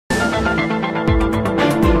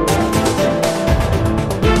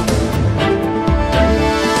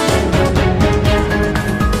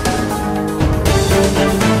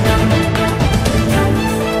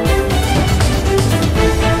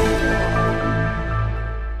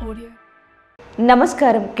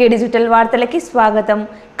నమస్కారం డిజిటల్ వార్తలకి స్వాగతం.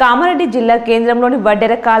 కామారెడ్డి జిల్లా కేంద్రంలోని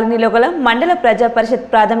వడ్డెర కాలనీలో గల మండల ప్రజా పరిషత్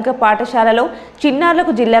ప్రాథమిక పాఠశాలలో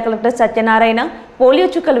చిన్నారులకు జిల్లా కలెక్టర్ సత్యనారాయణ పోలియో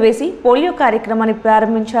చుక్కలు వేసి పోలియో కార్యక్రమాన్ని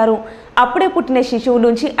ప్రారంభించారు. అప్పుడే పుట్టిన శిశువు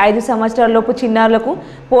నుంచి 5 సంవత్సరాల లోపు చిన్నారులకు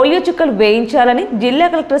పోలియో చుక్కలు వేయించాలని జిల్లా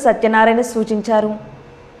కలెక్టర్ సత్యనారాయణ సూచించారు.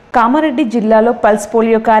 కామారెడ్డి జిల్లాలో పల్స్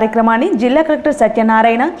పోలియో కార్యక్రమాన్ని జిల్లా కలెక్టర్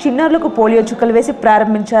సత్యనారాయణ చిన్నారులకు పోలియో చుక్కలు వేసి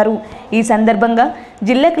ప్రారంభించారు. ఈ సందర్భంగా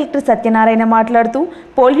జిల్లా కలెక్టర్ సత్యనారాయణ మాట్లాడుతూ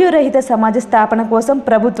పోలియో రహిత సమాజ స్థాపన కోసం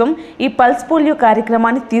ప్రభుత్వం ఈ పల్స్ పోలియో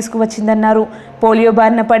కార్యక్రమాన్ని తీసుకువచ్చిందన్నారు. పోలియో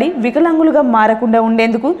బారిన పడి వికలాంగులుగా మారకుండా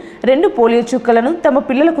ఉండేందుకు 2 పోలియో చుక్కలను తమ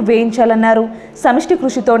పిల్లలకు వేయించాలన్నారు. సమిష్టి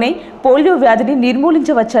కృషితోనే పోలియో వ్యాధిని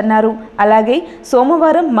నిర్మూలించవచ్చన్నారు. అలాగే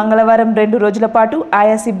సోమవారం, మంగళవారం 2 రోజుల పాటు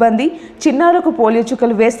ఆయా సిబ్బంది చిన్నారులకు పోలియో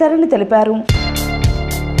చుక్కలు వేస్తారని తెలిపారు.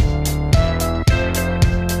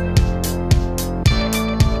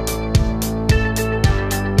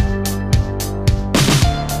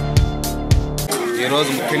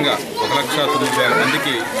 ఈరోజు ముఖ్యంగా 1,09,000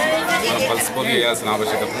 మందికి మనం పల్స్ పోలియో వేయాల్సిన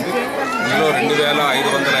ఆవశ్యకత ఉంది. ఇందులో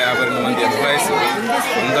 2,552 మంది ఎంప్లాయీస్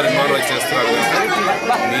అందరు ఇన్వాల్వ్ చేస్తున్నారు.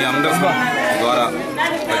 మీ అందరి ద్వారా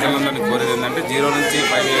ప్రజలందరినీ కోరేది ఏంటంటే 0 నుంచి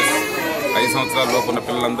 5 ఇయర్స్ 5 సంవత్సరాల లోపు ఉన్న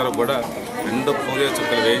పిల్లలందరూ కూడా 2 పోలియో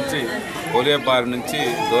చుక్కలు వేయించి పోలియో బారి నుంచి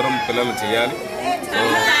దూరం పిల్లలు చేయాలి.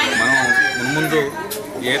 మనం ముందు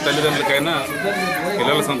ఏ తల్లిదండ్రులకైనా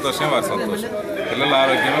పిల్లల సంతోషమే వారి సంతోషం, పిల్లల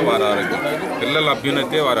ఆరోగ్యమే వారి ఆరోగ్యం, పిల్లల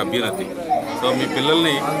అభ్యున్నతి వారి అభ్యున్నతి. సో మీ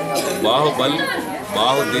పిల్లల్ని బాహుబల్,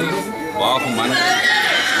 బాహుదిల్, బాహుమన్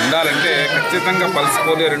ఉండాలంటే ఖచ్చితంగా పల్స్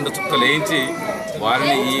పోలియో 2 చుక్కలు వేయించి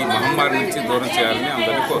వారిని ఈ మహమ్మారి నుంచి దూరం చేయాలని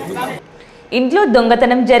అందరినీ కోరుతున్నాను. ఇంట్లో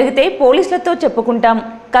దొంగతనం జరిగితే పోలీసులతో చెప్పుకుంటాం,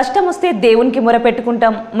 కష్టం వస్తే దేవునికి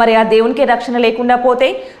మొరపెట్టుకుంటాం. మరి ఆ దేవునికి రక్షణ లేకుండా పోతే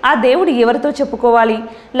ఆ దేవుడు ఎవరితో చెప్పుకోవాలి?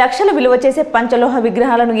 లక్షల విలువ చేసే పంచలోహ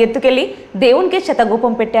విగ్రహాలను ఎత్తుకెళ్లి దేవునికే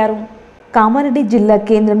శతగూపం పెట్టారు. కామారెడ్డి జిల్లా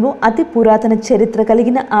కేంద్రంలో అతి పురాతన చరిత్ర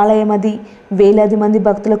కలిగిన ఆలయం అది. వేలాది మంది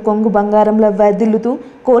భక్తుల కొంగు బంగారంలా వర్ధిల్లుతూ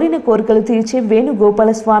కోరిన కోరికలు తీర్చే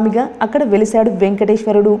వేణుగోపాల స్వామిగా అక్కడ వెలిశాడు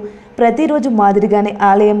వెంకటేశ్వరుడు. ప్రతిరోజు మాదిరిగానే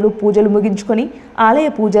ఆలయంలో పూజలు ముగించుకొని ఆలయ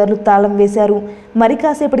పూజారులు తాళం వేశారు. మరి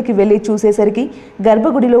కాసేపటికి వెళ్ళి చూసేసరికి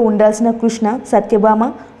గర్భగుడిలో ఉండాల్సిన కృష్ణ, సత్యభామ,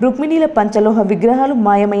 రుక్మిణీల పంచలోహ విగ్రహాలు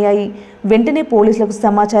మాయమయ్యాయి. వెంటనే పోలీసులకు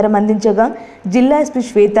సమాచారం అందించగా జిల్లా ఎస్పీ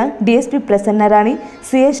శ్వేత, డీఎస్పీ ప్రసన్నరాణి,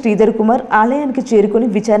 సిఐ శ్రీధర్ కుమార్ ఆలయానికి చేరుకుని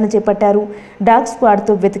విచారణ చేపట్టారు. డాగ్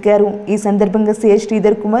స్క్వాడ్తో వెతికారు. ఈ సందర్భంగా సిఐ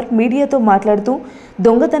శ్రీధర్ కుమార్ మీడియాతో మాట్లాడుతూ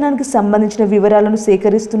దొంగతనానికి సంబంధించిన వివరాలను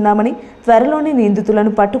సేకరిస్తున్నామని, త్వరలోనే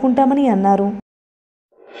నిందితులను పట్టుకుంటామని అన్నారు.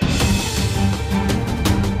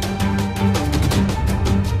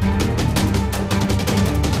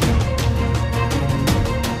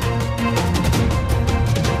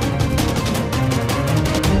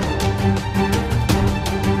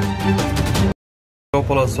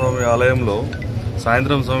 గోపాల స్వామి ఆలయంలో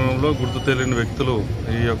సాయంత్రం సమయంలో గుర్తు తెలియని వ్యక్తులు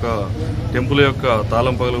ఈ యొక్క టెంపుల్ యొక్క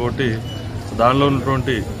తాళం పగలగొట్టి దానిలో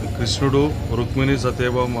ఉన్నటువంటి కృష్ణుడు, రుక్మిణి,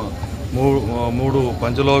 సత్యభామ 3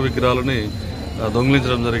 పంచలోహ విగ్రహాలని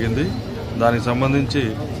దొంగిలించడం జరిగింది. దానికి సంబంధించి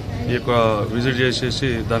ఈ యొక్క విజిట్ చేసేసి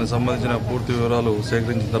దానికి సంబంధించిన పూర్తి వివరాలు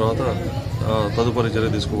సేకరించిన తర్వాత తదుపరి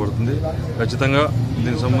చర్య తీసుకోబడుతుంది. ఖచ్చితంగా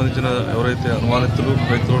దీనికి సంబంధించిన ఎవరైతే అనుమానితులు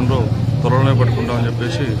వ్యక్తులు ఉండో త్వరలోనే పట్టుకుంటామని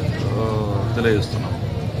చెప్పేసి తెలియజేస్తున్నాం.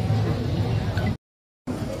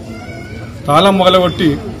 తాళం మొగలగొట్టి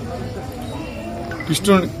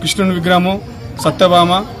కృష్ణుని విగ్రహము,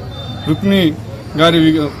 సత్యభామ, రుక్మిణి గారి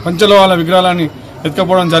పంచలోహాల విగ్రహాలని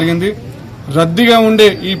ఎత్తుకపోవడం జరిగింది. రద్దీగా ఉండే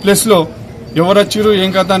ఈ ప్లేస్ లో ఎవరు వచ్చారు ఏం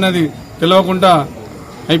కథ అనేది తెలియకుండా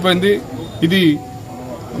అయిపోయింది. ఇది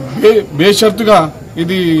బేషరతుగా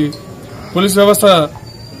ఇది పోలీస్ వ్యవస్థ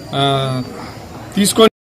తీసుకొని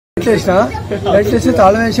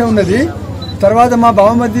తాళం వేసే ఉన్నది. తర్వాత మా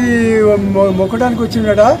బావమతి మొక్కడానికి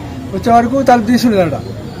వచ్చిండట. వచ్చే వరకు తలుపు తీసుకున్నాడట.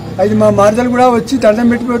 అది మా మార్దలు కూడా వచ్చి దండం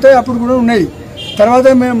పెట్టిపోతే అప్పుడు కూడా ఉన్నాయి. తర్వాత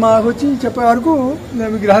మేము మాకు వచ్చి చెప్పే వరకు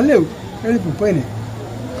విగ్రహాలు లేవు, వెళ్ళిపోయినాయి.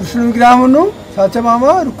 కృష్ణుని విగ్రహమును, సత్యభామ,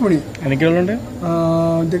 రుక్మిణి. ఎన్ని కిలోలు ఉంటాయి?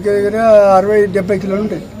 దగ్గర దగ్గర 60-70 కిలోలు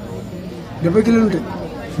ఉంటాయి. 70 కిలోలు ఉంటాయి.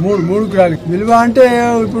 3 విగ్రహాలు. విలువ అంటే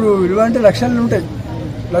ఇప్పుడు లక్షలు ఉంటాయి,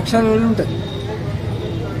 లక్షలు ఉంటాయి.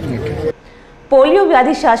 పోలియో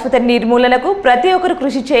వ్యాధి శాశ్వత నిర్మూలనకు ప్రతి ఒక్కరు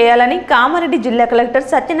కృషి చేయాలని కామారెడ్డి జిల్లా కలెక్టర్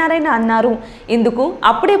సత్యనారాయణ అన్నారు. ఇందుకు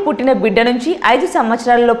అప్పుడే పుట్టిన బిడ్డ నుంచి 5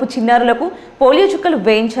 సంవత్సరాలలోపు చిన్నారులకు పోలియో చుక్కలు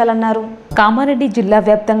వేయించాలన్నారు. కామారెడ్డి జిల్లా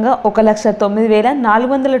వ్యాప్తంగా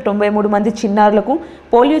 1,09,493 మంది చిన్నారులకు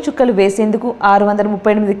పోలియో చుక్కలు వేసేందుకు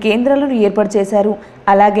 638 కేంద్రాలను ఏర్పాటు చేశారు.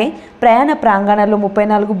 అలాగే ప్రయాణ ప్రాంగణాల్లో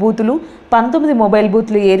 34 బూతులు, 19 మొబైల్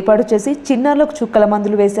బూతులు ఏర్పాటు చేసి చిన్నారులకు చుక్కల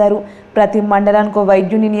మందులు వేశారు. ప్రతి మండలానికి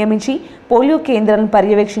వైద్యుని నియమించి పోలియో కేంద్రాలను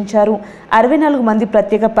పర్యవేక్షించారు. 64 మంది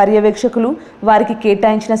ప్రత్యేక పర్యవేక్షకులు వారికి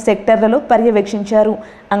కేటాయించిన సెక్టర్లలో పర్యవేక్షించారు.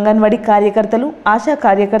 అంగన్వాడీ కార్యకర్తలు, ఆశా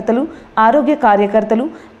కార్యకర్తలు, ఆరోగ్య కార్యకర్తలు,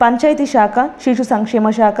 పంచాయతీ శాఖ, శిశు సంక్షేమ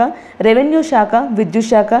శాఖ, రెవెన్యూ శాఖ, విద్యుత్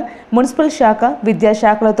శాఖ, మున్సిపల్ శాఖ,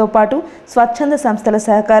 విద్యాశాఖలతో పాటు స్వచ్ఛంద సంస్థల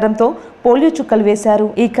సహకారంతో పోలియో చుక్కలు వేశారు.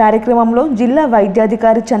 ఈ కార్యక్రమంలో జిల్లా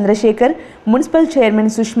వైద్యాధికారి చంద్రశేఖర్, మున్సిపల్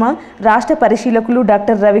చైర్మన్ సుష్మా, రాష్ట్ర పరిశీలకులు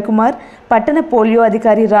డాక్టర్ రవికుమార్, పట్టణ పోలియో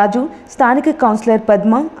అధికారి రాజు, స్థానిక కౌన్సిలర్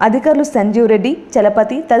పద్మ, అధికారులు సంజీవ్ రెడ్డి,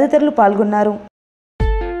 చలపతి తదితరులు పాల్గొన్నారు.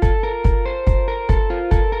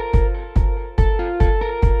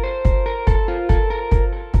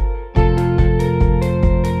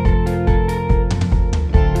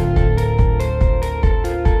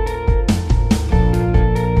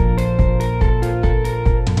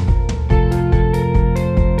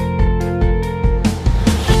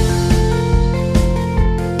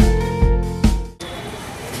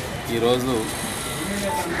 ఈరోజు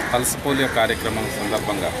పల్స్ పోలియో కార్యక్రమం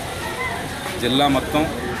సందర్భంగా జిల్లా మొత్తం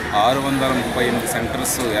 638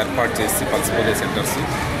 సెంటర్స్ ఏర్పాటు చేసి పల్స్ పోలియో సెంటర్స్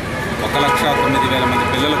 1,09,000 మంది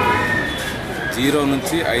పిల్లలకు 0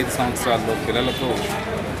 నుంచి 5 సంవత్సరాల్లో పిల్లలకు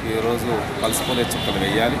ఈరోజు పల్స్ పోలియో చుక్కలు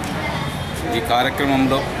వేయాలి. ఈ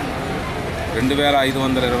కార్యక్రమంలో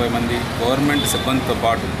 2,520 మంది గవర్నమెంట్ సిబ్బందితో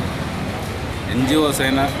పాటు ఎన్జిఓస్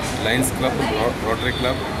అయిన Lions club, rotary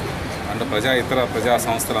club and ఇతర ప్రజా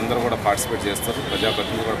సంస్థలందరూ కూడా పార్టిసిపేట్ చేస్తారు.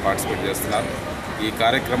 ప్రజాప్రతినిధులు కూడా పార్టిసిపేట్ చేస్తున్నారు. ఈ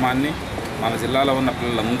కార్యక్రమాన్ని మన జిల్లాలో ఉన్న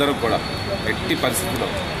పిల్లలందరూ కూడా ఎట్టి పరిస్థితుల్లో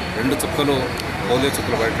 2 చుక్కలు పోలియో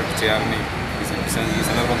చుక్కలు పడేటట్టు చేయాలని ఈ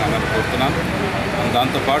సందర్భంగా అందరూ కోరుతున్నాను.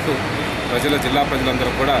 దాంతోపాటు జిల్లా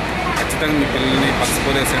ప్రజలందరూ కూడా ఖచ్చితంగా మీ పిల్లల్ని పల్స్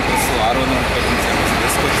పోలియో సెంటర్స్ 639 సెంటర్స్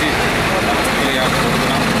తీసుకొచ్చి చుక్కలు వేయాలని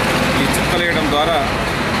కోరుతున్నాను. ఈ చుక్కలు వేయడం ద్వారా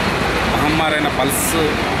మహమ్మారైన పల్స్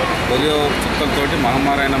పోలియో చుక్కలతోటి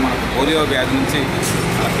మహమ్మారైన మనకు పోలియో వ్యాధి నుంచి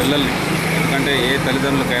మన పిల్లల్ని, ఎందుకంటే ఏ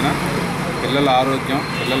తల్లిదండ్రులకైనా పిల్లల ఆరోగ్యం,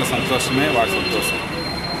 పిల్లల సంతోషమే వారి సంతోషం,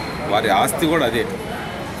 వారి ఆస్తి కూడా అదే.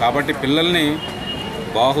 కాబట్టి పిల్లల్ని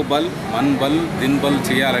బాహుబల్, మన్బల్, దిన్బల్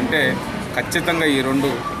చేయాలంటే ఖచ్చితంగా ఈ 2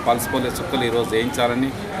 పల్స్ పోలియో చుక్కలు ఈరోజు వేయించాలని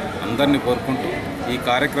అందరినీ కోరుకుంటూ ఈ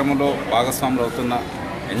కార్యక్రమంలో భాగస్వాములు అవుతున్న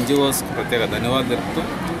ఎన్జిఓస్కి ప్రత్యేక ధన్యవాదాలు తెలుపుతూ,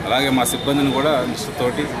 అలాగే మా సిబ్బందిని కూడా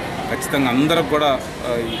నిష్ఠతోటి ఖచ్చితంగా అందరూ కూడా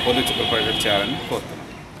ఈ పోలియో చుక్కలు పడేటట్టు చేయాలని కోరుతున్నాం.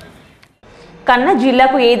 కన్నా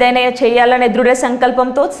జిల్లాకు ఏదైనా చేయాలనే దృఢ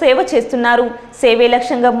సంకల్పంతో సేవ చేస్తున్నారు. సేవే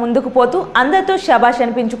లక్ష్యంగా ముందుకు పోతూ అందరితో శభాష్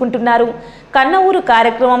అనిపించుకుంటున్నారు. కన్న ఊరు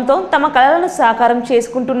కార్యక్రమంతో తమ కళలను సాకారం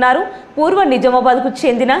చేసుకుంటున్నారు పూర్వ నిజామాబాద్కు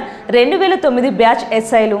చెందిన 2009 బ్యాచ్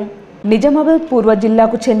ఎస్ఐలు. నిజామాబాద్ పూర్వ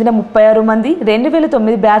జిల్లాకు చెందిన 36 మంది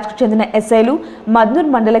 2009 బ్యాచ్కు చెందిన ఎస్ఐలు మద్నూర్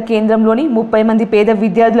మండల కేంద్రంలోని 30 మంది పేద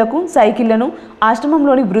విద్యార్థులకు సైకిళ్లను,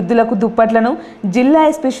 ఆశ్రమంలోని వృద్ధులకు దుప్పట్లను జిల్లా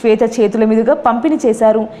ఎస్పీ శ్వేత చేతుల మీదుగా పంపిణీ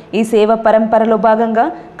చేశారు. ఈ సేవ పరంపరలో భాగంగా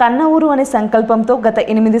కన్న ఊరు అనే సంకల్పంతో గత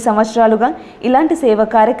 8 సంవత్సరాలుగా ఇలాంటి సేవ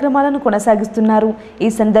కార్యక్రమాలను కొనసాగిస్తున్నారు. ఈ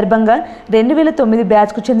సందర్భంగా 2009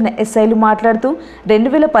 బ్యాచ్కు చెందిన ఎస్ఐలు మాట్లాడుతూ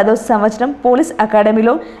 2010వ సంవత్సరం పోలీస్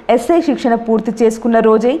అకాడమీలో ఎస్ఐ శిక్షణ పూర్తి చేసుకున్న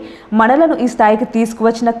రోజే మనలను ఈ స్థాయికి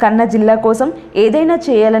తీసుకువచ్చిన కన్న జిల్లా కోసం ఏదైనా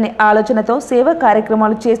చేయాలనే ఆలోచనతో సేవా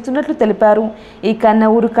కార్యక్రమాలు చేస్తున్నట్లు తెలిపారు. ఈ కన్న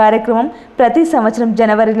ఊరు కార్యక్రమం ప్రతి సంవత్సరం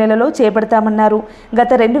జనవరి నెలలో చేపడతామన్నారు. గత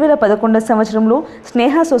 2011 సంవత్సరంలో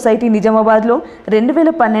స్నేహ సొసైటీ నిజామాబాద్లో,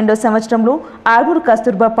 2012 సంవత్సరంలో ఆర్మూర్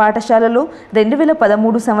కస్తూర్బా పాఠశాలలో,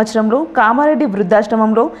 2013 సంవత్సరంలో కామారెడ్డి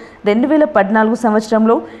వృద్ధాశ్రమంలో, 2014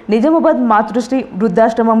 సంవత్సరంలో నిజామాబాద్ మాతృశ్రీ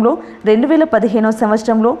వృద్ధాశ్రమంలో, 2015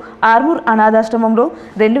 సంవత్సరంలో ఆర్మూర్ అనాథాశ్రమంలో,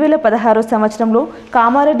 2016 సంవత్సరంలో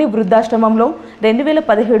కామారెడ్డి వృద్ధాశ్రమంలో,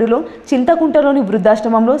 2017లో చింతకుంటలోని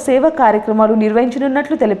వృద్ధాశ్రమంలో సేవా కార్యక్రమాలు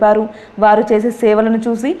నిర్వహించనున్నట్లు తెలిపారు. వారు చేసే సేవలను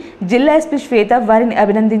చూసి జిల్లా ఎస్పీ శ్వేత వారిని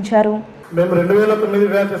అభినందించారు. మేము 2009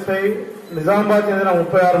 బ్యాచ్ ఎస్ఐ నిజామాబాద్ చెందిన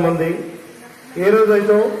 36 మంది ఏ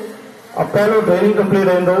రోజైతే అప్పాలో ట్రైనింగ్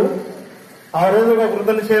కంప్లీట్ అయిందో ఆ రోజు ఒక కృత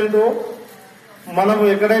నిశ్చయంతో మనం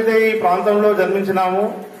ఎక్కడైతే ఈ ప్రాంతంలో జన్మించినామో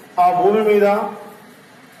ఆ భూమి మీద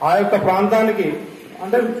ఆ యొక్క ప్రాంతానికి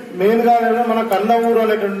అంటే మెయిన్ గా మన కన్న ఊరు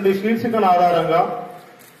అనేటువంటి శీర్షికను ఆధారంగా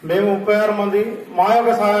మేము 36 మంది మా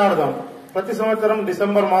యొక్క సహాయార్థం ప్రతి సంవత్సరం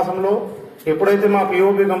డిసెంబర్ మాసంలో ఎప్పుడైతే మా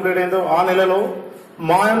పిఓపి కంప్లీట్ అయిందో ఆ నెలలో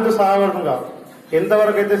మా యందు సహాయవర్గంగా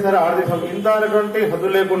ఎంతవరకు అయితే సరే ఆర్థిక ఇంత అనేటువంటి హద్దు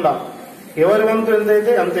లేకుండా ఎవరి వంతు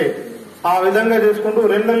ఎంతైతే అంతే. ఆ విధంగా చేసుకుంటూ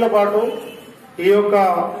 2 నెలల పాటు ఈ యొక్క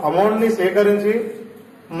అమౌంట్ ని సేకరించి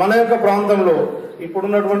మన యొక్క ప్రాంతంలో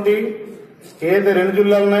ఇప్పుడున్నటువంటి ఏదైతే 2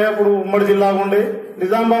 జిల్లాలు ఉన్నాయో అప్పుడు ఉమ్మడి జిల్లా ఉండే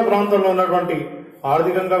నిజామాబాద్ ప్రాంతంలో ఉన్నటువంటి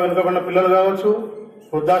ఆర్థికంగా వెనుకబడిన పిల్లలు కావచ్చు,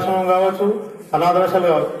 వృద్ధాశ్రమం కావచ్చు, అనాథాశ్రమాలు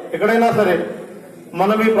కావచ్చు, ఎక్కడైనా సరే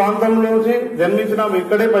మనం ఈ ప్రాంతంలోంచి జన్మించినాం,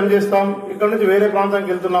 ఇక్కడే పనిచేస్తాం, ఇక్కడ నుంచి వేరే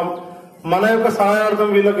ప్రాంతానికి వెళ్తున్నాం, మన యొక్క సహాయార్థం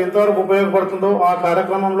వీళ్ళకి ఎంతవరకు ఉపయోగపడుతుందో ఆ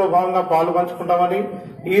కార్యక్రమంలో భాగంగా పాలు పంచుకుంటామని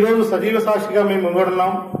ఈ రోజు సజీవ సాక్షిగా మేము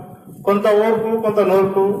ముంగడున్నాం. కొంత ఓర్పు కొంత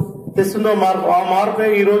నోర్పు తెస్తుందో మార్పు, ఆ మార్పే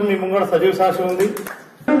ఈ రోజు మీ ముంగడ సజీవ సాక్షి ఉంది.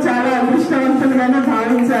 చాలా అదృష్టవంతులుగానే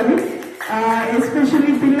భావించాలి.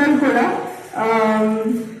 ఎస్పెషల్లీ పిల్లలు కూడా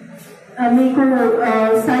మీకు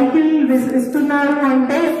సైకిల్ ఇస్తున్నారు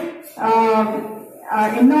అంటే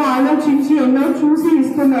ఎన్నో ఆలోచించి ఎన్నో చూసి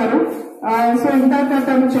ఇస్తున్నారు. సో ఇందాక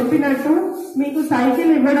తను చెప్పినట్టు మీకు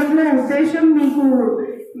సైకిల్ ఇవ్వడంలో ఉద్దేశం మీకు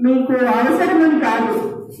అవసరమని కాదు,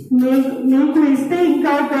 మీకు ఇస్తే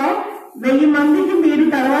ఇంకా 1000 మందికి మీరు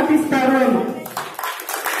తర్వాత ఇస్తారు అని,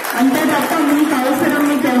 అంతే తప్ప మీకు అవసరం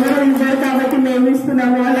మీకు ఎవరు ఇవ్వరు కాబట్టి మేము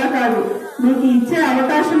ఇస్తున్నాము అలా కాదు. మీకు ఇచ్చే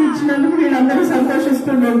అవకాశం ఇచ్చినందుకు వీళ్ళందరూ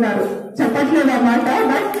సంతోషిస్తుంటారు, చెప్పట్లేదు అన్నమాట.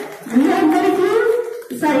 బట్ వీళ్ళందరికీ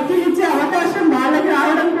సైకిల్ ఇచ్చే అవకాశం వాళ్ళకి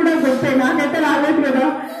రావడం కూడా గొప్పే. నాకైతే రాలేదు కదా,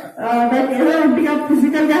 బట్ ఏదో ఇంటిగా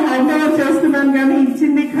ఫిజికల్ గా హ్యాండ్ ఓవర్ చేస్తున్నాను కానీ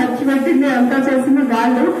ఇచ్చింది, ఖర్చు పెట్టింది, అంతా చేసింది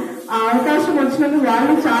వాళ్ళు. ఆ అవకాశం వచ్చినందుకు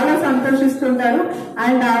వాళ్ళు చాలా సంతోషిస్తుంటారు.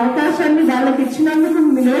 అండ్ ఆ అవకాశాన్ని వాళ్ళకి ఇచ్చినందుకు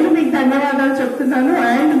నేను మీకు ధన్యవాదాలు చెప్తున్నాను.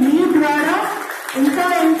 అండ్ మీ ద్వారా ఇంకా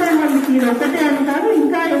ఎంతో మందికి, ఇది ఒకటే అని కాదు,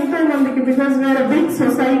 ఇంకా ఎంతో మందికి, బికాస్ వేర్ బిగ్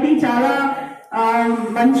సొసైటీ, చాలా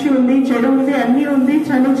మంచి ఉంది, చెడు ఉంది, అన్ని ఉంది.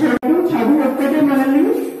 చదువు ఒక్కటే మనల్ని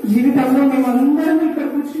జీవితంలో మేమందరం ఇక్కడ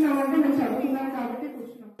కూర్చున్నామంటే మేము చదువుతున్నాం కాబట్టి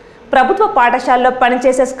కూర్చున్నాం. ప్రభుత్వ పాఠశాలలో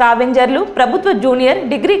పనిచేసే స్కావెంజర్లు, ప్రభుత్వ జూనియర్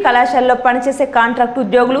డిగ్రీ కళాశాలలో పనిచేసే కాంట్రాక్ట్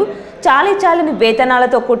ఉద్యోగులు చాలని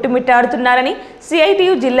వేతనాలతో కొట్టుమిట్టాడుతున్నారని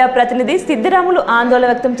సిఐటియు జిల్లా ప్రతినిధి సిద్దిరాములు ఆందోళన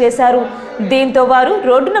వ్యక్తం చేశారు. దీంతో వారు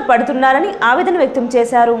రోడ్డున పడుతున్నారని ఆవేదన వ్యక్తం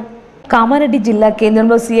చేశారు. కామారెడ్డి జిల్లా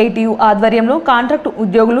కేంద్రంలో సిఐటియు ఆధ్వర్యంలో కాంట్రాక్టు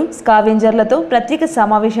ఉద్యోగులు స్కావెంజర్లతో ప్రత్యేక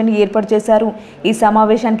సమావేశాన్ని ఏర్పాటు చేశారు. ఈ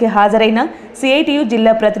సమావేశానికి హాజరైన సిఐటియు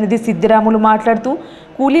జిల్లా ప్రతినిధి సిద్దిరాములు మాట్లాడుతూ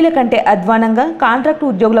కూలీల కంటే అధ్వానంగా కాంట్రాక్టు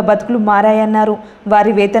ఉద్యోగుల బతుకులు మారాయన్నారు.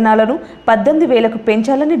 వారి వేతనాలను 18,000కు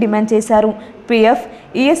పెంచాలని డిమాండ్ చేశారు. పిఎఫ్,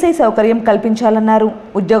 ఈఎస్ఐ సౌకర్యం కల్పించాలన్నారు.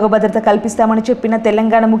 ఉద్యోగ భద్రత కల్పిస్తామని చెప్పిన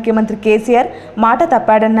తెలంగాణ ముఖ్యమంత్రి కేసీఆర్ మాట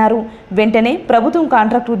తప్పాడన్నారు. వెంటనే ప్రభుత్వం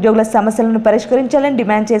కాంట్రాక్టు ఉద్యోగుల సమస్యలను పరిష్కరించాలని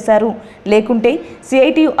డిమాండ్ చేశారు. లేకుంటే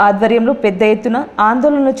సిఐటియు ఆధ్వర్యంలో పెద్ద ఎత్తున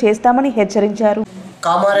ఆందోళనలు చేస్తామని హెచ్చరించారు.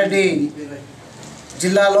 కామారెడ్డి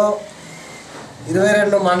జిల్లాలో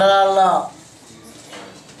 22 మండలాల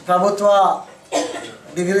ప్రభుత్వ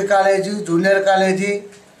డిగ్రీ కాలేజీ, జూనియర్ కాలేజీ,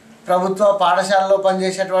 ప్రభుత్వ పాఠశాలలో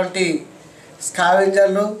పనిచేసేటువంటి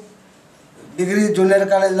స్కావెంజర్లు, డిగ్రీ జూనియర్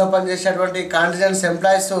కాలేజీలో పనిచేసేటువంటి కాంటిజెంట్స్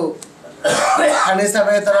ఎంప్లాయీస్ కనీస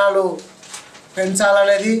వేతనాలు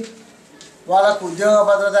పెంచాలనేది, వాళ్ళకు ఉద్యోగ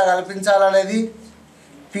భద్రత కల్పించాలనేది,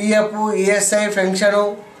 పిఎఫ్, ఈఎస్ఐ పెన్షను,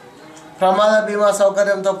 ప్రమాద బీమా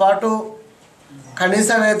సౌకర్యంతో పాటు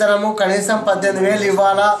కనీస వేతనము కనీసం 18,000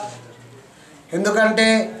 ఇవ్వాలా. ఎందుకంటే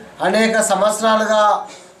అనేక సంవత్సరాలుగా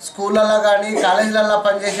స్కూళ్ళల్లో కానీ కాలేజీలలో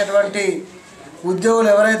పనిచేసేటువంటి ఉద్యోగులు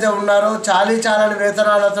ఎవరైతే ఉన్నారో చాలని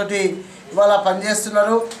వేతనాలతోటి ఇవాళ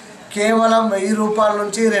పనిచేస్తున్నారు. కేవలం 1,000 రూపాయల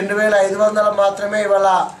నుంచి 2,500 మాత్రమే ఇవాళ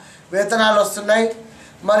వేతనాలు వస్తున్నాయి.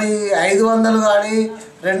 మరి 500 కానీ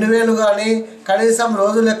 2,000 కానీ కనీసం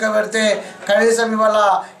రోజు లెక్క పెడితే కనీసం ఇవాళ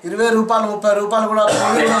 20 రూపాయలు 30 రూపాయలు కూడా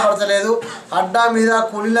కూలీ కూడా పడతలేదు. అడ్డా మీద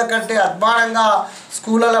కూలీల కంటే అధ్వానంగా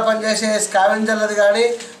స్కూళ్ళలో పనిచేసే స్కావెంజర్లది కానీ,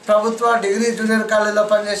 ప్రభుత్వ డిగ్రీ జూనియర్ కాలేజీలో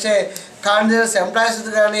పనిచేసే కాంట్రాక్ట్ ఎంప్లాయీస్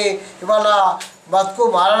కానీ ఇవాళ బతుకు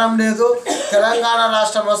మారడం లేదు. తెలంగాణ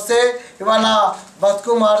రాష్ట్రం వస్తే ఇవాళ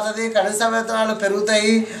బతుకు మారుతుంది, కనీస వేతనాలు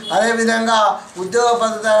పెరుగుతాయి, అదేవిధంగా ఉద్యోగ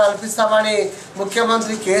భద్రత కల్పిస్తామని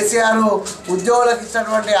ముఖ్యమంత్రి కేసీఆర్ ఉద్యోగులకు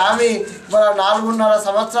ఇచ్చినటువంటి హామీ ఇవాళ 4.5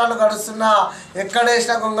 సంవత్సరాలు గడుస్తున్నా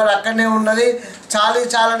ఎక్కడేసిన గొంగడు అక్కడనే ఉన్నది.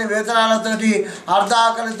 చాలని వేతనాలతోటి అర్ధ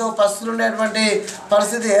ఆకలితో పస్తులుండేటువంటి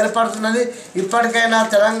పరిస్థితి ఏర్పడుతున్నది. ఇప్పటికైనా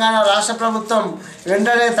తెలంగాణ రాష్ట్ర ప్రభుత్వం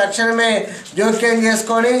వెంటనే తక్షణమే జోక్యం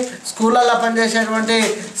చేసుకొని స్కూళ్ళల్లో పనిచేసేటువంటి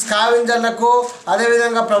స్కావెంజర్లకు,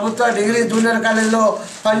 అదేవిధంగా ప్రభుత్వ డిగ్రీ జూనియర్ కాలేజీలో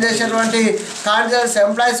పనిచేసేటువంటి కాంట్రాక్ట్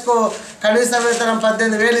ఎంప్లాయీస్కు కనీస వేతనం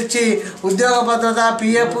 18,000 ఇచ్చి ఉద్యోగ భద్రత,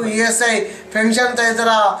 పిఎఫ్, ఈఎస్ఐ పెన్షన్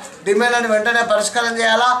తదితర డిమాండ్లను వెంటనే పరిష్కారం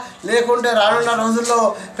చేయాలా. లేకుంటే రానున్న రోజుల్లో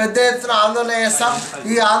పెద్ద ఎత్తున ఆందోళన చేస్తాం.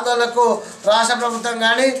 ఈ ఆందోళనకు రాష్ట్ర ప్రభుత్వం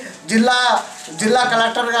కానీ, జిల్లా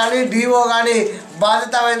కలెక్టర్ కానీ, డిఓ కానీ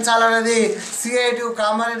బాధ్యత వహించాలనేది సిఐటియు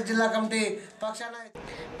కామారెడ్డి జిల్లా కమిటీ పక్షాన.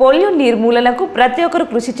 పోలియో నిర్మూలనకు ప్రతి ఒక్కరూ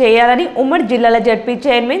కృషి చేయాలని ఉమ్మడి జిల్లాల జడ్పీ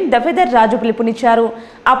చైర్మన్ దఫేదార్ రాజు పిలుపునిచ్చారు.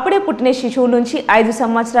 అప్పుడే పుట్టిన శిశువు నుంచి 5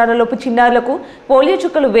 సంవత్సరాలలోపు చిన్నారులకు పోలియో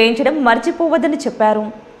చుక్కలు వేయించడం మర్చిపోవద్దని చెప్పారు.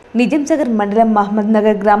 నిజాంసాగర్ మండలం మహమ్మద్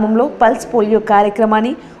నగర్ గ్రామంలో పల్స్ పోలియో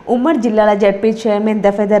కార్యక్రమాన్ని ఉమ్మడి జిల్లాల జడ్పీ చైర్మన్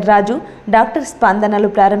దఫేదార్ రాజు డాక్టర్ స్పందనలు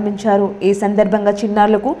ప్రారంభించారు. ఈ సందర్భంగా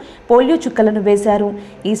చిన్నారులకు పోలియో చుక్కలను వేశారు.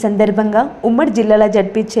 ఈ సందర్భంగా ఉమ్మడి జిల్లాల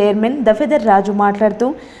జడ్పీ చైర్మన్ దఫేదార్ రాజు మాట్లాడుతూ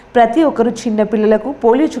ప్రతి ఒక్కరూ చిన్న పిల్లలకు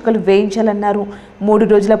పోలియో చుక్కలు వేయించాలన్నారు. 3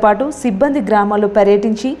 రోజుల పాటు సిబ్బంది గ్రామాల్లో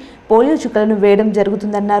పర్యటించి పోలియో చుక్కలను వేయడం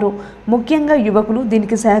జరుగుతుందన్నారు. ముఖ్యంగా యువకులు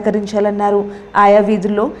దీనికి సహకరించాలన్నారు. ఆయా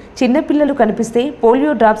వీధుల్లో చిన్నపిల్లలు కనిపిస్తే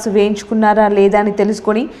పోలియో డ్రాప్స్ వేయించుకున్నారా లేదా అని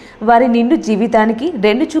తెలుసుకొని వారి నిండు జీవితానికి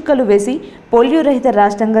 2 చుక్కలు వేసి పోలియో రహిత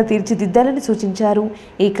రాష్ట్రంగా తీర్చిదిద్దాలని సూచించారు.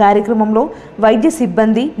 ఈ కార్యక్రమంలో వైద్య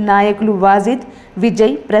సిబ్బంది, నాయకులు వాజిద్,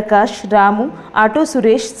 విజయ్, ప్రకాష్, రాము, ఆటో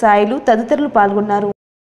సురేష్, సాయిలు తదితరులు పాల్గొన్నారు.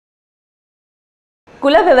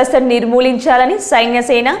 కుల వ్యవస్థను నిర్మూలించాలని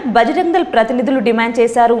సైన్యసేన, బజరంగ్ దళ్ ప్రతినిధులు డిమాండ్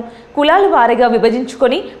చేశారు. కులాల వారీగా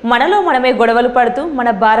విభజించుకొని మనలో మనమే గొడవలు పడుతూ మన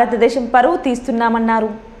భారతదేశం పరువు తీస్తున్నామన్నారు.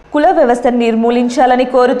 కుల వ్యవస్థను నిర్మూలించాలని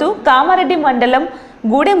కోరుతూ కామారెడ్డి మండలం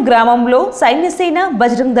గూడెం గ్రామంలో సైన్యసేన,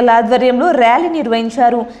 బజరంగ్ దళ్ ఆధ్వర్యంలో ర్యాలీ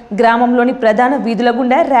నిర్వహించారు. గ్రామంలోని ప్రధాన వీధుల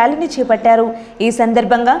గుండా ర్యాలీని చేపట్టారు. ఈ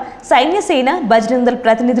సందర్భంగా సైన్యసేన, బజరంగ్ దళ్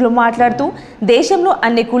ప్రతినిధులు మాట్లాడుతూ దేశంలో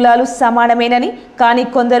అన్ని కులాలు సమానమేనని, కానీ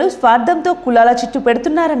కొందరు స్వార్థంతో కులాల చిచ్చు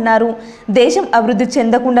పెడుతున్నారన్నారు. దేశం అభివృద్ధి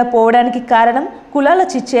చెందకుండా పోవడానికి కారణం కులాల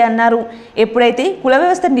చిచ్చే అన్నారు. ఎప్పుడైతే కుల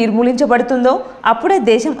వ్యవస్థ నిర్మూలించబడుతుందో అప్పుడే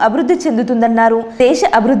దేశం అభివృద్ధి చెందుతుందన్నారు. దేశ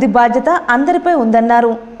అభివృద్ధి బాధ్యత అందరిపై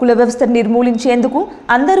ఉందన్నారు. కుల వ్యవస్థ నిర్మూలించేందుకు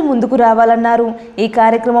అందరూ ముందుకు రావాలన్నారు. ఈ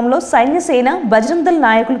కార్యక్రమంలో సైన్యసేన, బజరంగ్ దళ్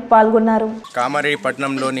నాయకులు పాల్గొన్నారు. కామారెడ్డి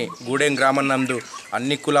పట్టణంలోని గూడెం గ్రామం నందు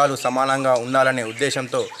అన్ని కులాలు సమానంగా ఉండాలనే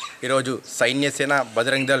ఉద్దేశంతో ఈరోజు సైన్యసేన,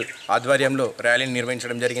 బజరంగ్ దళ్ ఆధ్వర్యంలో ర్యాలీని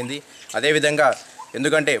నిర్వహించడం జరిగింది. అదేవిధంగా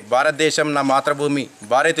ఎందుకంటే భారతదేశం నా మాతృభూమి,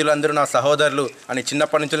 భారతీయులందరూ నా సహోదరులు అని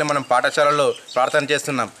చిన్నప్పటి నుంచే మనం పాఠశాలలో ప్రార్థన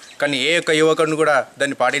చేస్తున్నాం. కానీ ఏ ఒక్క యువకుడిని కూడా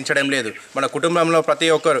దాన్ని పాటించడం లేదు. మన కుటుంబంలో ప్రతి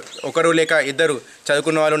ఒకరు లేక ఇద్దరు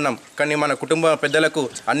చదువుకున్న వాళ్ళు ఉన్నాం. కానీ మన కుటుంబ పెద్దలకు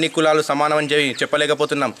అన్ని కులాలు సమానమని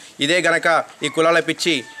చెప్పలేకపోతున్నాం. ఇదే గనక ఈ కులాల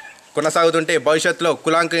పిచ్చి కొనసాగుతుంటే భవిష్యత్తులో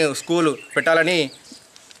కులాంకి స్కూలు పెట్టాలని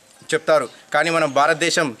చెప్తారు. కానీ మన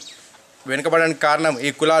భారతదేశం వెనుకబడడానికి కారణం ఈ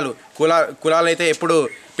కులాలు అయితే ఎప్పుడు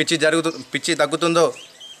పిచ్చి తగ్గుతుందో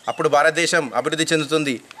అప్పుడు భారతదేశం అభివృద్ధి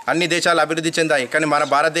చెందుతుంది. అన్ని దేశాలు అభివృద్ధి చెందాయి, కానీ మన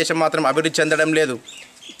భారతదేశం మాత్రం అభివృద్ధి చెందడం లేదు.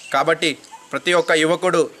 కాబట్టి ప్రతి ఒక్క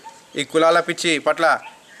యువకుడు ఈ కులాల పిచ్చి పట్ల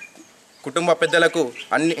కుటుంబ పెద్దలకు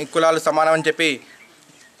అన్ని కులాలు సమానమని చెప్పి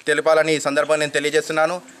తెలిపాలని ఈ సందర్భంగా నేను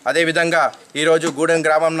తెలియజేస్తున్నాను. అదేవిధంగా ఈరోజు గూడెం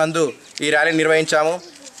గ్రామం నందు ఈ ర్యాలీ నిర్వహించాము.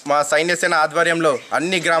 మా సైన్యసేన ఆధ్వర్యంలో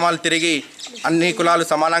అన్ని గ్రామాలు తిరిగి అన్ని కులాలు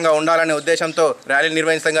సమానంగా ఉండాలనే ఉద్దేశంతో ర్యాలీ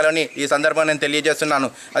నిర్వహించగలని ఈ సందర్భంగా నేను తెలియజేస్తున్నాను.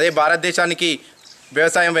 అదే భారతదేశానికి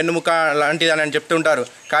వ్యవసాయం వెన్నుముక లాంటిది అని చెప్తుంటారు,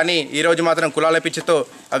 కానీ ఈరోజు మాత్రం కులాల పిచ్చితో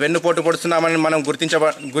వెన్నుపోటు పొడుస్తున్నామని మనం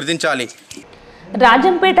గుర్తించాలి.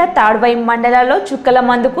 రాజంపేట, తాడ్వై మండలాల్లో చుక్కల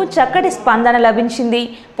మందుకు చక్కటి స్పందన లభించింది.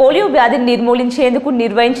 పోలియో వ్యాధిని నిర్మూలించేందుకు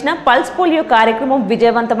నిర్వహించిన పల్స్ పోలియో కార్యక్రమం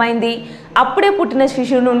విజయవంతమైంది. అప్పుడే పుట్టిన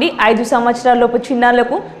శిశువు నుండి 5 సంవత్సరాలలోపు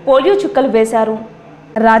చిన్నారులకు పోలియో చుక్కలు వేశారు.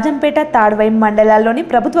 రాజంపేట, తాడ్వై మండలాల్లోని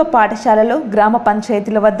ప్రభుత్వ పాఠశాలలో, గ్రామ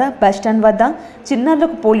పంచాయతీల వద్ద, బస్టాండ్ వద్ద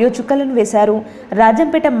చిన్నారులకు పోలియో చుక్కలను వేశారు.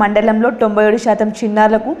 రాజంపేట మండలంలో 97%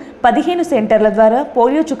 చిన్నారులకు 15 సెంటర్ల ద్వారా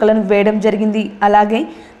పోలియో చుక్కలను వేయడం జరిగింది. అలాగే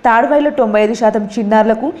తాడ్వైలో 95%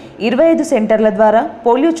 చిన్నారులకు 25 సెంటర్ల ద్వారా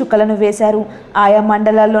పోలియో చుక్కలను వేశారు. ఆయా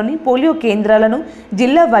మండలాల్లోని పోలియో కేంద్రాలను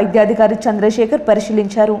జిల్లా వైద్యాధికారి చంద్రశేఖర్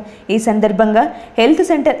పరిశీలించారు. ఈ సందర్భంగా హెల్త్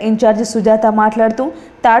సెంటర్ ఇన్ఛార్జి సుజాత మాట్లాడుతూ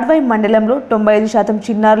తాడ్వై మండలంలో 95%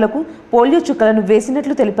 చిన్నారులకు పోలియో చుక్కలను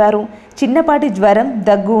వేసినట్లు తెలిపారు. చిన్నపాటి జ్వరం,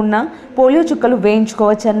 దగ్గు ఉన్నా పోలియో చుక్కలు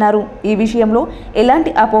వేయించుకోవచ్చన్నారు. ఈ విషయంలో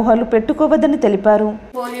ఎలాంటి అపోహలు పెట్టుకోవద్దని తెలిపారు.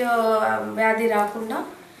 పోలియో వ్యాధి రాకుండా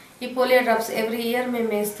ఈ పోలియో డ్రాప్స్ ఎవ్రీ ఇయర్ మేము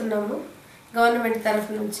వేస్తున్నాము గవర్నమెంట్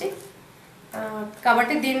తరఫు నుంచి.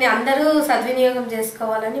 కాబట్టి దీన్ని అందరూ సద్వినియోగం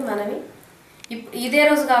చేసుకోవాలని మనవి. ఇదే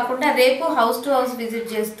రోజు కాకుండా రేపు హౌస్ టు హౌస్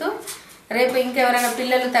విజిట్ చేస్తూ, రేపు ఇంకెవరైనా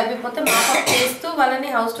పిల్లలు తప్పిపోతే మాకప్ చేస్తూ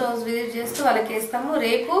వాళ్ళని హౌస్ టు హౌస్ విజిట్ చేస్తూ వాళ్ళకి వేస్తాము.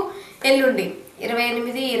 రేపు, ఎల్లుండి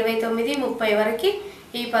 28, 29, 30 వరకు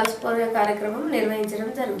ఈ పల్స్ పోలియో కార్యక్రమం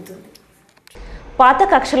నిర్వహించడం జరుగుతుంది. పాత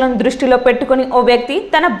కక్షలను దృష్టిలో పెట్టుకుని ఓ వ్యక్తి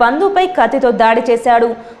తన బంధువుపై కత్తితో దాడి చేశాడు.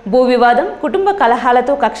 భూ వివాదం, కుటుంబ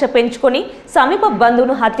కలహాలతో కక్ష పెంచుకొని సమీప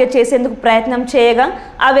బంధువును హత్య చేసేందుకు ప్రయత్నం చేయగా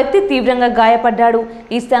ఆ వ్యక్తి తీవ్రంగా గాయపడ్డాడు.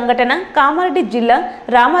 ఈ సంఘటన కామారెడ్డి జిల్లా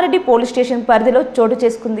రామారెడ్డి పోలీస్ స్టేషన్ పరిధిలో చోటు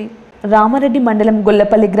చేసుకుంది. రామారెడ్డి మండలం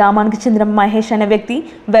గొల్లపల్లి గ్రామానికి చెందిన మహేష్ అనే వ్యక్తి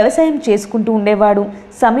వ్యవసాయం చేసుకుంటూ ఉండేవాడు.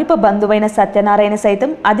 సమీప బంధువైన సత్యనారాయణ సైతం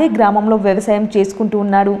అదే గ్రామంలో వ్యవసాయం చేసుకుంటూ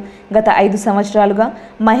ఉన్నాడు. గత 5 సంవత్సరాలుగా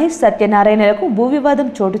మహేష్ సత్యనారాయణలకు భూ వివాదం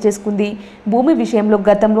చోటు చేసుకుంది. భూమి విషయంలో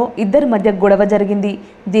గతంలో ఇద్దరి మధ్య గొడవ జరిగింది.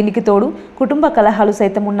 దీనికి తోడు కుటుంబ కలహాలు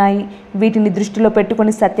సైతం ఉన్నాయి. వీటిని దృష్టిలో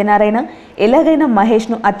పెట్టుకుని సత్యనారాయణ ఎలాగైనా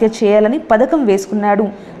మహేష్ను హత్య చేయాలని పథకం వేసుకున్నాడు.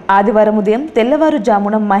 ఆదివారం ఉదయం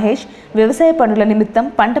తెల్లవారుజామున మహేష్ వ్యవసాయ పనుల నిమిత్తం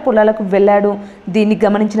పంట పొలాలకు వెళ్లాడు. దీన్ని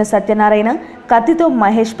గమనించిన సత్యనారాయణ కత్తితో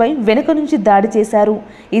మహేష్ పై వెనుక నుంచి దాడి చేశారు.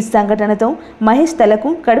 ఈ సంఘటనతో మహేష్ తలకు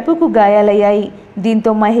కడుపుకు గాయాలయ్యాయి.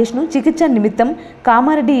 దీంతో మహేష్ను చికిత్స నిమిత్తం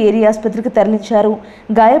కామారెడ్డి ఏరియా ఆసుపత్రికి తరలించారు.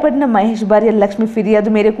 గాయపడిన మహేష్ భార్య లక్ష్మి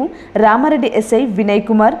ఫిర్యాదు మేరకు రామారెడ్డి ఎస్ఐ వినయ్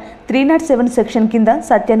కుమార్ 307 సెక్షన్ కింద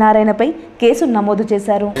సత్యనారాయణపై కేసు నమోదు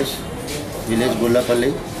చేశారు. విలేజ్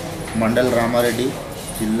గుల్లపల్లి, మండల్ రామారెడ్డి,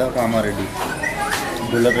 జిల్లా కామారెడ్డి,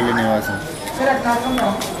 గుల్లపల్లి నివాసం.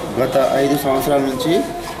 గత 5 సంవత్సరాల నుంచి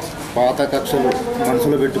పాత కక్షలు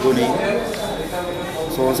మనసులో పెట్టుకొని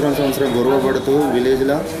సంవత్సరం గొడవ పడుతూ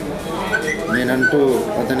విలేజ్లో నేనంటూ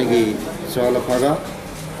అతనికి చాలా పగ.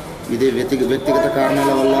 ఇదే వ్యక్తిగత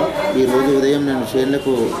కారణాల వల్ల ఈరోజు ఉదయం నేను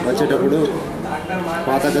చేనులకు వచ్చేటప్పుడు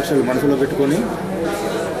పాత కక్షలు మనసులో పెట్టుకొని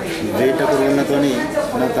వేటకు ఉన్నతోని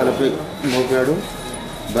నా తలపై మోపాడు.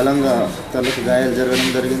 బలంగా తలకు గాయాలు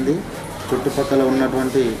జరగడం జరిగింది. చుట్టుపక్కల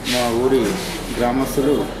ఉన్నటువంటి మా ఊరి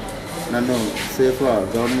గ్రామస్తులు నన్ను సేఫ్గా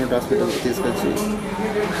గవర్నమెంట్ హాస్పిటల్కి తీసుకొచ్చి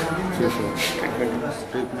చేశారు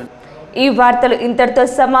ట్రీట్మెంట్. ఈ వార్తలు ఇంతటితో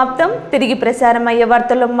సమాప్తం. తిరిగి ప్రసారం అయ్యే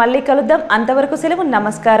వార్తల్లో మళ్ళీ కలుద్దాం. అంతవరకు సెలవు.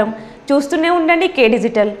 నమస్కారం. చూస్తూనే ఉండండి K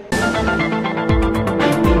Digital.